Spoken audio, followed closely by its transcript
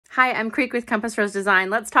Hi, I'm Creek with Compass Rose Design.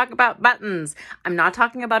 Let's talk about buttons. I'm not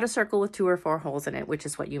talking about a circle with 2 or 4 holes in it, which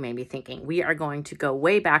is what you may be thinking. We are going to go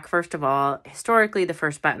way back. First of all, historically, the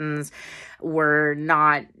first buttons were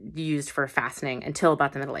not used for fastening until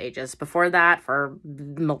about the Middle Ages. Before that, for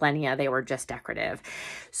millennia, they were just decorative.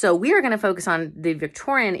 So we are going to focus on the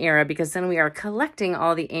Victorian era because then we are collecting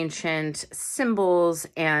all the ancient symbols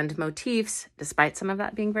and motifs, despite some of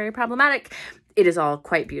that being very problematic. It is all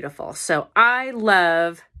quite beautiful. So I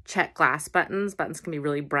love check glass buttons. Buttons can be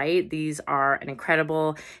really bright. These are an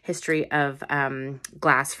incredible history of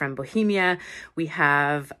glass from Bohemia. We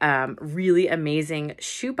have really amazing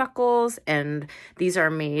shoe buckles, and these are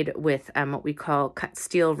made with what we call cut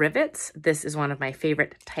steel rivets. This is one of my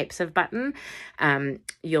favorite types of button.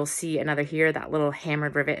 You'll see another here, that little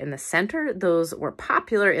hammered rivet in the center. Those were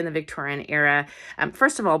popular in the Victorian era.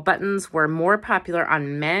 First of all, buttons were more popular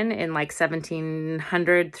on men in like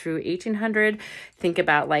 1700 through 1800. Think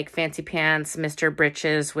about like fancy pants, Mr.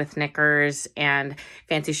 Britches with knickers, and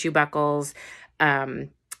fancy shoe buckles, and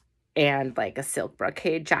like a silk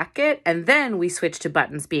brocade jacket. And then we switched to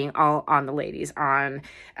buttons being all on the ladies on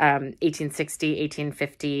 1860,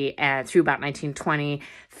 1850, and through about 1920.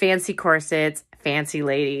 Fancy corsets, fancy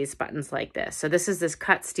ladies, buttons like this. So this is this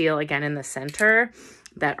cut steel again in the center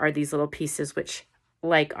that are these little pieces which,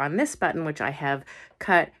 like on this button, which I have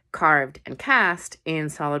cut, carved, and cast in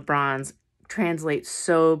solid bronze, translate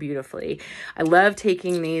so beautifully. I love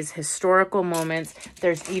taking these historical moments.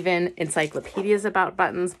 There's even encyclopedias about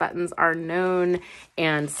buttons. Buttons are known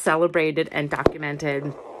and celebrated and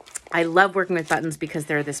documented. I love working with buttons because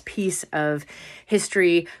they're this piece of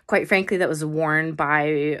history, quite frankly, that was worn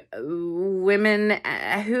by women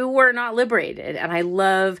who were not liberated. And I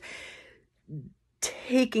love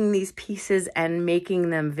taking these pieces and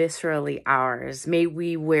making them viscerally ours. May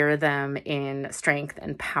we wear them in strength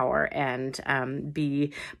and power and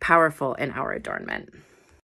be powerful in our adornment.